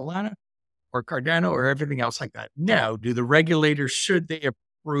than Solana or Cardano or everything else like that. Now, do the regulators, should they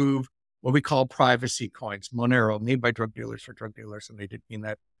approve what we call privacy coins, Monero, made by drug dealers for drug dealers, and they didn't mean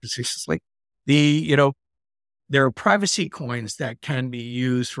that facetiously. There are privacy coins that can be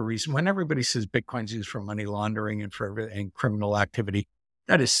used for reason. When everybody says Bitcoin's used for money laundering and and criminal activity,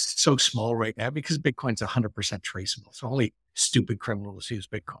 that is so small right now because Bitcoin's 100% traceable. So only stupid criminals use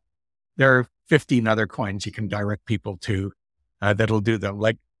Bitcoin. There are 15 other coins you can direct people to that'll do them.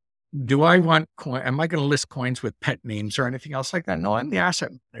 Like, do I want coin? Am I going to list coins with pet names or anything else like that? No, I'm the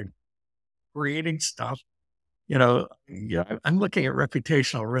asset manager creating stuff. I'm looking at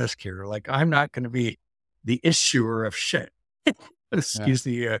reputational risk here. Like, I'm not going to be the issuer of shit. Excuse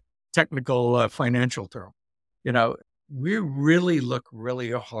the technical financial term. We really look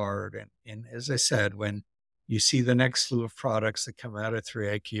really hard. And as I said, when you see the next slew of products that come out of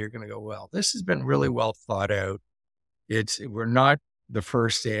 3IQ, you're going to go, well, this has been really well thought out. We're not the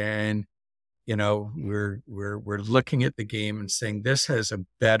first in, we're looking at the game and saying this has a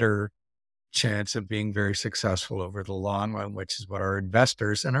better chance of being very successful over the long run, which is what our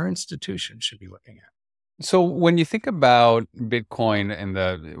investors and our institutions should be looking at. So when you think about Bitcoin and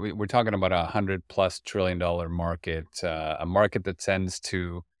we're talking about $100+ trillion market, a market that tends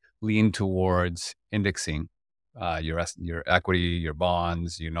to lean towards indexing your equity, your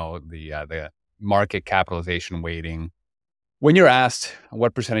bonds, the market capitalization weighting. When you're asked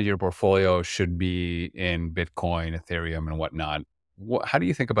what percentage of your portfolio should be in Bitcoin, Ethereum, and whatnot, how do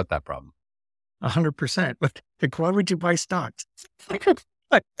you think about that problem? 100%. But like, why would you buy stocks?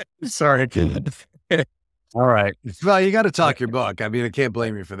 Sorry. All right. Well, you got to talk your book. I mean, I can't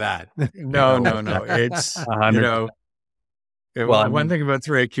blame you for that. No. It's, 100%. Well, one thing about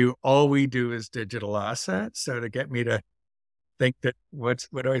 3IQ, all we do is digital assets. So to get me to think that what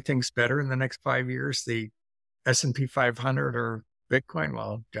do I think's better in the next 5 years, the S&P 500 or Bitcoin?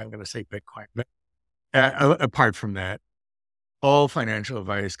 Well, I'm going to say Bitcoin, but apart from that, all financial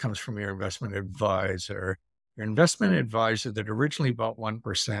advice comes from your investment advisor. Your investment advisor that originally bought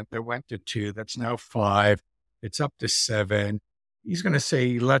 1%, that went to 2%, that's now 5%, it's up to 7%. He's going to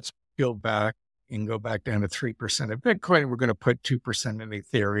say, let's go back and go back down to 3% of Bitcoin. We're going to put 2% in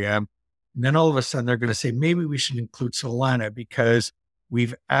Ethereum. And then all of a sudden they're going to say, maybe we should include Solana because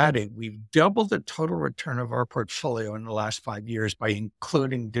we've doubled the total return of our portfolio in the last 5 years by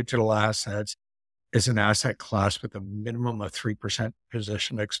including digital assets as an asset class with a minimum of 3%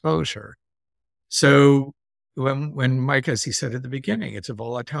 position exposure. So when Mike, as he said at the beginning, it's a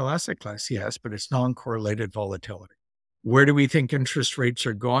volatile asset class, yes, but it's non-correlated volatility. Where do we think interest rates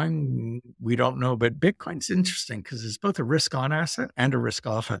are going? We don't know, but Bitcoin's interesting because it's both a risk-on asset and a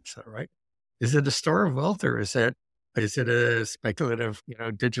risk-off asset, right? Is it a store of wealth or is it a speculative,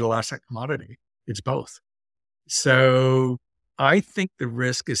 digital asset commodity? It's both. So I think the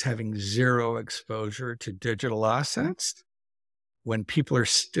risk is having zero exposure to digital assets when people are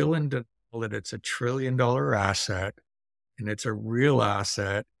still in denial that it's $1 trillion asset and it's a real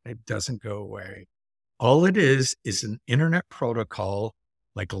asset. It doesn't go away. All it is an internet protocol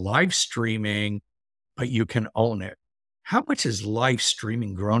like live streaming, but you can own it. How much has live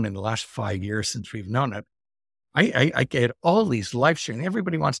streaming grown in the last 5 years since we've known it? I get all these live streaming.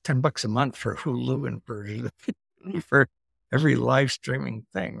 Everybody wants $10 a month for Hulu and for every live streaming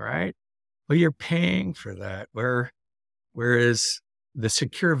thing, right? Well, you're paying for that. Whereas the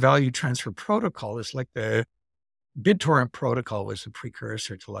secure value transfer protocol is like the BitTorrent protocol was a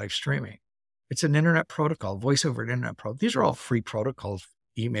precursor to live streaming. It's an internet protocol, voice over internet protocol. These are all free protocols,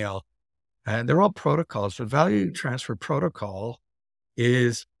 email, and they're all protocols. The value transfer protocol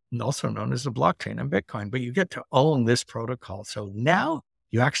is also known as the blockchain and Bitcoin, but you get to own this protocol. So now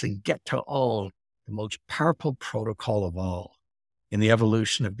you actually get to own the most powerful protocol of all in the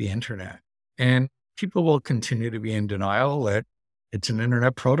evolution of the internet. And people will continue to be in denial that it's an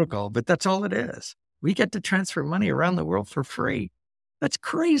internet protocol, but that's all it is. We get to transfer money around the world for free. That's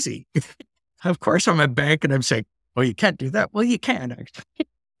crazy. Of course, I'm a bank and I'm saying, well, you can't do that. Well, you can actually.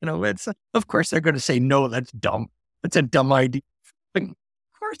 Of course, they're going to say, no, that's dumb. That's a dumb idea. Of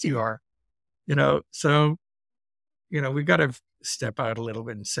course you are. So, we got to step out a little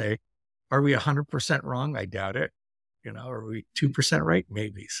bit and say, are we 100% wrong? I doubt it. Are we 2% right?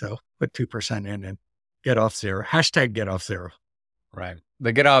 Maybe. So put 2% in and get off zero. Hashtag get off zero. Right.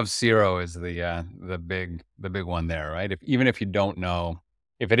 The get off zero is the big one there, right? Even if you don't know,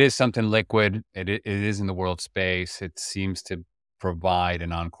 if it is something liquid, it is in the world space, it seems to provide a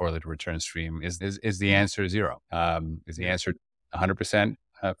non-correlated return stream. Is the answer zero? Is the answer 100%,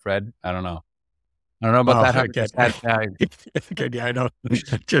 Fred? I don't know. I don't know about that. Yeah, I know.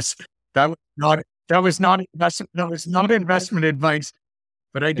 Just that was not investment advice.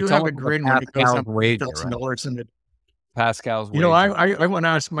 But I do have a grin when it goes up $1,000 in it. Pascal's wager. I want to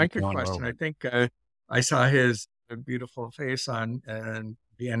ask Mike a question. I think I saw his beautiful face on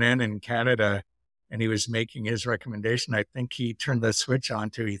BNN in Canada, and he was making his recommendation. I think he turned the switch on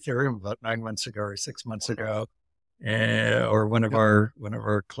to Ethereum about 9 months ago or 6 months ago, or one of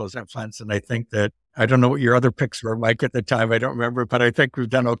our closed-end funds. And I think that, I don't know what your other picks were, Mike, at the time. I don't remember, but I think we've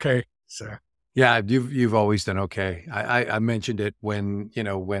done okay. So. Yeah, you've always done okay. I mentioned it when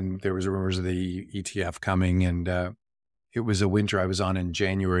there was rumors of the ETF coming, and it was a winter I was on in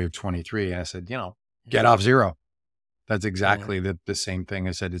January of 23. And I said, get off zero. That's exactly the same thing.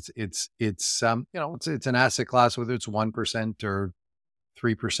 I said it's an asset class, whether it's 1% or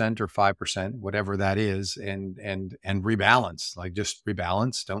 3% or 5%, whatever that is, and rebalance. Like, just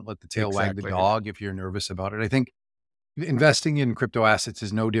rebalance. Don't let the tail wag the dog if you're nervous about it. I think investing in crypto assets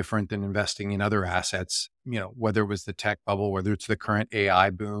is no different than investing in other assets, whether it was the tech bubble, whether it's the current AI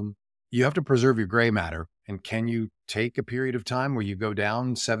boom. You have to preserve your gray matter. And can you take a period of time where you go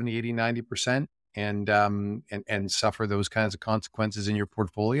down 70, 80, 90% and suffer those kinds of consequences in your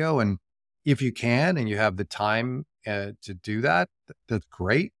portfolio? And if you can, and you have the time to do that, that's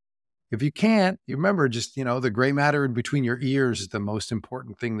great. If you can't, you remember, just, the gray matter in between your ears is the most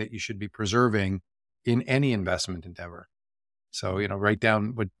important thing that you should be preserving in any investment endeavor. So, write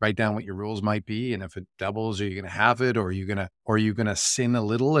down what your rules might be. And if it doubles, are you going to have it, or are you going to sin a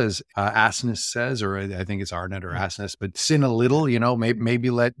little, as Asness says, or I think it's Arnett or Asness, but sin a little,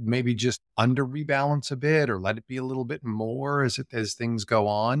 maybe just under rebalance a bit, or let it be a little bit more as things go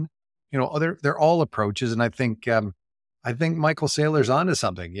on. They're all approaches. And I think Michael Saylor's onto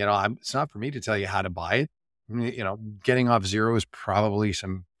something. It's not for me to tell you how to buy it. Getting off zero is probably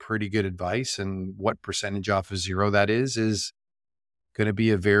some pretty good advice, and what percentage off of zero that is going to be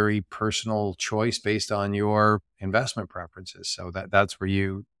a very personal choice based on your investment preferences. So that's where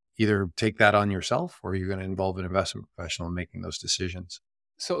you either take that on yourself, or you're going to involve an investment professional in making those decisions.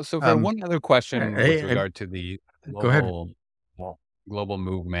 So for one other question with regard to the go ahead. global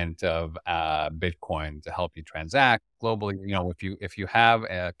movement of Bitcoin to help you transact globally, if you have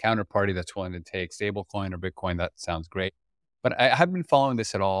a counterparty that's willing to take stablecoin or Bitcoin, that sounds great. But I haven't been following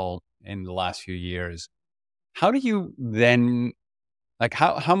this at all in the last few years. How do you then,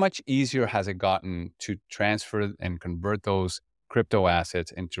 how much easier has it gotten to transfer and convert those crypto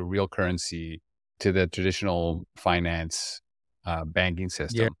assets into real currency to the traditional finance banking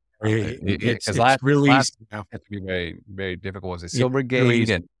system? Yeah. It's really last it had to be very, very difficult. Was it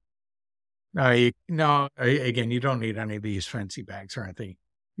Silvergate? Again, you don't need any of these fancy banks or anything.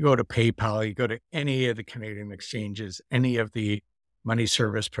 You go to PayPal, you go to any of the Canadian exchanges, any of the money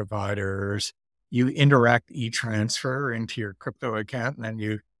service providers, you interact e-transfer into your crypto account, and then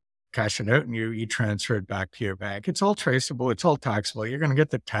you cash it out and you e-transfer it back to your bank. It's all traceable. It's all taxable. You're going to get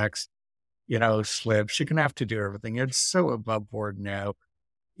the tax, slips. You're going to have to do everything. It's so above board now.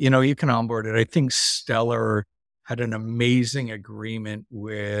 You can onboard it. I think Stellar had an amazing agreement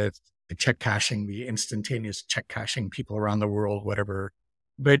with the check cashing, the instantaneous check cashing people around the world, whatever.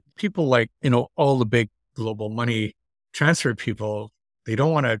 But people like, all the big global money transfer people,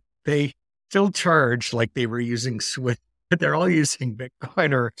 they still charge like they were using Swift, but they're all using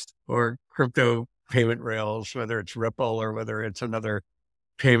Bitcoin or crypto payment rails, whether it's Ripple or whether it's another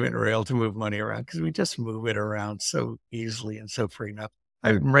payment rail to move money around, because we just move it around so easily and so free enough.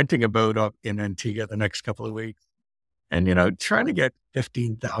 I'm renting a boat up in Antigua the next couple of weeks, and, trying to get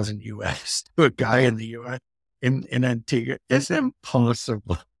 15,000 US to a guy in the US in Antigua is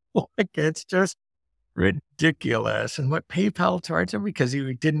impossible. It's just ridiculous. And what PayPal charged him because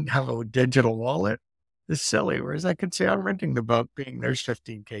he didn't have a digital wallet is silly. Whereas I could say, I'm renting the boat, there's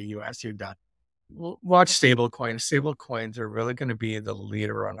 15K US, you're done. Watch stablecoins. Stablecoins are really going to be the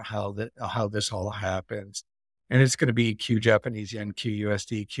leader on how this all happens. And it's going to be Q Japanese yen, Q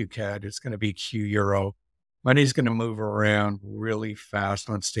USD, Q CAD. It's going to be Q Euro. Money's going to move around really fast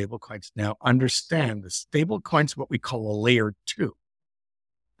on stablecoins. Now, understand the stablecoin's what we call a layer 2.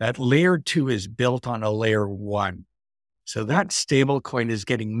 That layer 2 is built on a layer 1. So that stablecoin is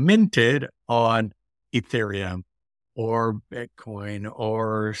getting minted on Ethereum or Bitcoin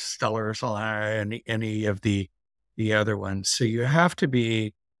or Stellar, any of the other ones. So you have to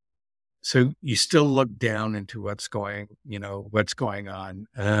be. So you still look down into what's going on.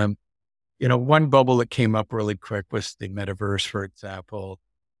 One bubble that came up really quick was the metaverse, for example.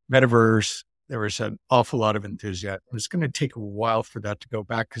 Metaverse, there was an awful lot of enthusiasm. It's going to take a while for that to go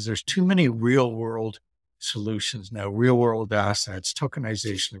back because there's too many real world solutions now, real world assets,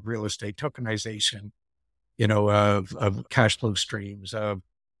 tokenization of real estate, tokenization, of cash flow streams, of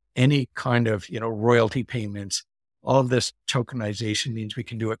any kind of, royalty payments. All of this tokenization means we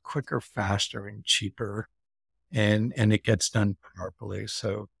can do it quicker, faster, and cheaper, and it gets done properly.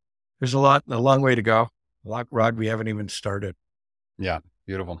 So there's a long way to go. Rod, we haven't even started. Yeah,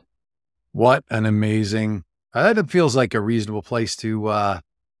 beautiful. What an amazing! That feels like a reasonable place to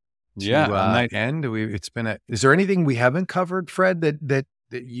end. Is there anything we haven't covered, Fred, that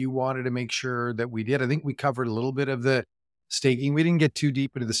you wanted to make sure that we did? I think we covered a little bit of the staking. We didn't get too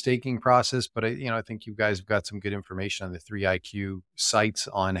deep into the staking process, but I think you guys have got some good information on the 3IQ sites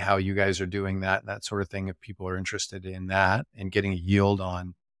on how you guys are doing that and that sort of thing. If people are interested in that and getting a yield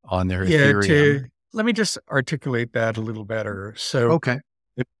on their Ethereum. Let me just articulate that a little better. So, okay.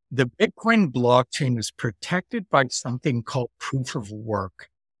 The Bitcoin blockchain is protected by something called proof of work,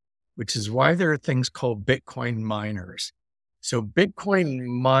 which is why there are things called Bitcoin miners. So Bitcoin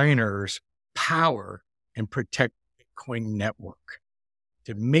miners power and protect Bitcoin network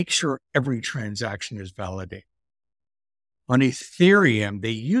to make sure every transaction is validated. On Ethereum, they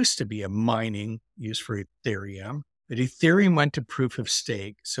used to be a mining used for Ethereum, but Ethereum went to proof of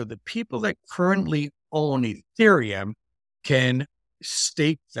stake. So the people that currently own Ethereum can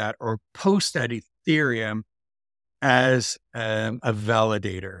stake that or post that Ethereum as a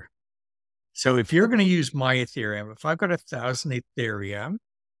validator. So if you're going to use my Ethereum, if I've got 1,000 Ethereum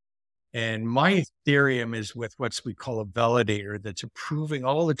And my Ethereum is with what we call a validator that's approving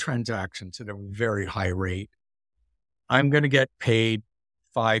all the transactions at a very high rate. I'm going to get paid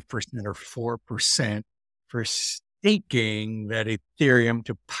 5% or 4% for staking that Ethereum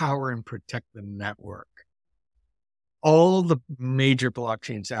to power and protect the network. All the major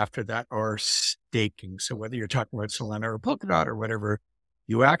blockchains after that are staking. So whether you're talking about Solana or Polkadot or whatever,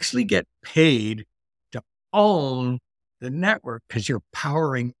 you actually get paid to own the network because you're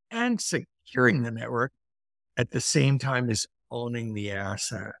powering and securing the network at the same time as owning the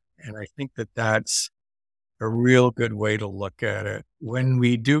asset. And I think that that's a real good way to look at it. When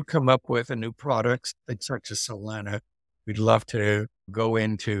we do come up with a new product, like such as Solana, we'd love to go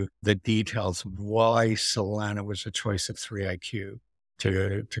into the details of why Solana was a choice of 3iQ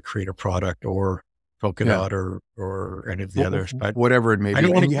to create a product, or Polkadot or any of the others. But whatever it may be. I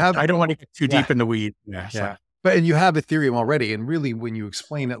don't want to get too deep in the weeds. Yeah. But and you have Ethereum already. And really, when you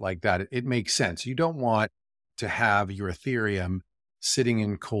explain it like that, it makes sense. You don't want to have your Ethereum sitting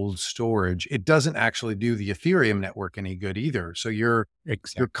in cold storage. It doesn't actually do the Ethereum network any good either. So you're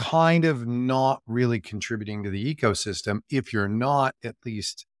kind of not really contributing to the ecosystem if you're not at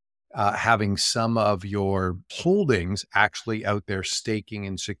least having some of your holdings actually out there staking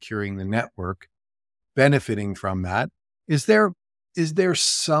and securing the network, benefiting from that. Is there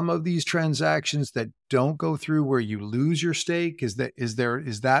some of these transactions that don't go through where you lose your stake? Is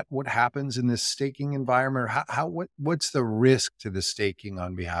that what happens in this staking environment? Or what's the risk to the staking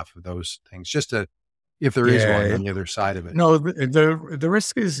on behalf of those things? If there is one on the other side of it. No, the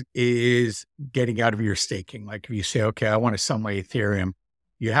risk is getting out of your staking. Like if you say, okay, I want to sell my Ethereum,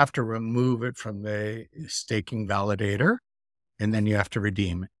 you have to remove it from the staking validator, and then you have to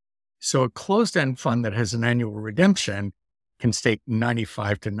redeem it. So a closed-end fund that has an annual redemption can stake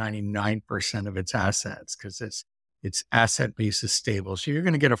 95 to 99% of its assets because its asset base is stable. So you're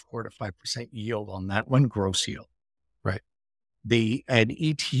going to get a 4 to 5% yield on that one, gross yield. Right. An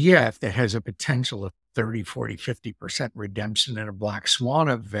ETF that has a potential of 30, 40, 50% redemption in a black swan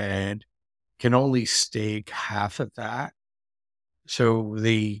event can only stake half of that. So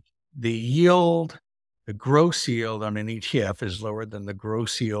the yield, the gross yield on an ETF is lower than the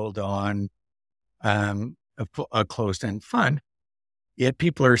gross yield on a closed-end fund, yet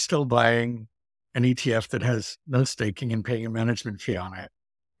people are still buying an ETF that has no staking and paying a management fee on it.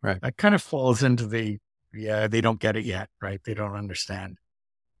 Right. That kind of falls into they don't get it yet, right? They don't understand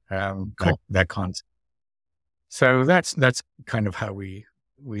that concept. So that's kind of how we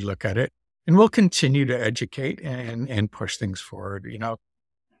look at it. And we'll continue to educate and push things forward.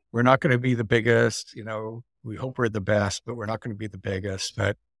 We're not going to be the biggest, we hope we're the best, but we're not going to be the biggest.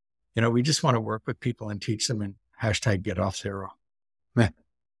 But we just want to work with people and teach them and #GetOffZero.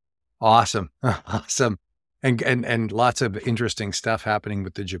 Awesome. Awesome. And lots of interesting stuff happening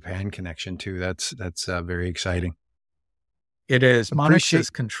with the Japan connection too. That's very exciting. It is. Monix is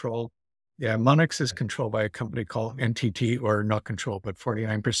controlled. Yeah. Monix is controlled by a company called NTT, or not controlled, but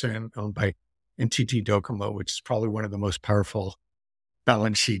 49% owned by NTT Docomo, which is probably one of the most powerful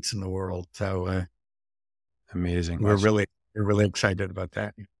balance sheets in the world. So amazing. We're really excited about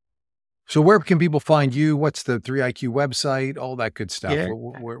that. So where can people find you? What's the 3iQ website? All that good stuff. Yeah.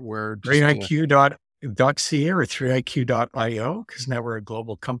 We're 3iQ.ca or 3iQ.io, because now we're a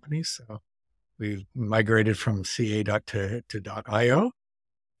global company. So we've migrated from CA to .io.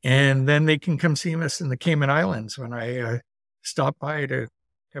 And then they can come see us in the Cayman Islands when I stop by to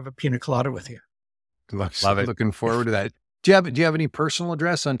have a pina colada with you. Love it. Looking forward to that. Do you have any personal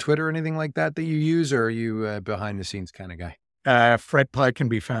address on Twitter or anything like that you use, or are you a behind the scenes kind of guy? Fred Pye can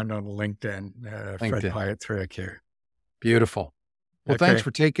be found on LinkedIn. Fred Pye at 3iQ. Beautiful. Well, Thanks for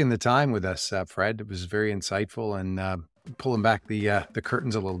taking the time with us, Fred. It was very insightful and pulling back the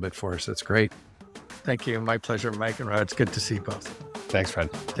curtains a little bit for us. That's great. Thank you. My pleasure, Mike and Rod. It's good to see you both. Thanks,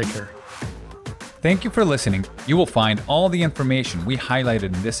 Fred. Take care. Thank you for listening. You will find all the information we highlighted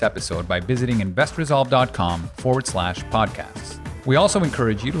in this episode by visiting investresolve.com/podcasts. We also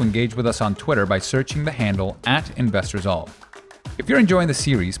encourage you to engage with us on Twitter by searching the handle @InvestResolve. If you're enjoying the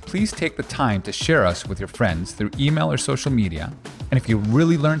series, please take the time to share us with your friends through email or social media. And if you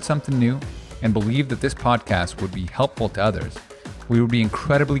really learned something new and believe that this podcast would be helpful to others, we would be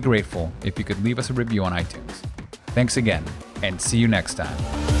incredibly grateful if you could leave us a review on iTunes. Thanks again, and see you next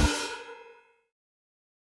time.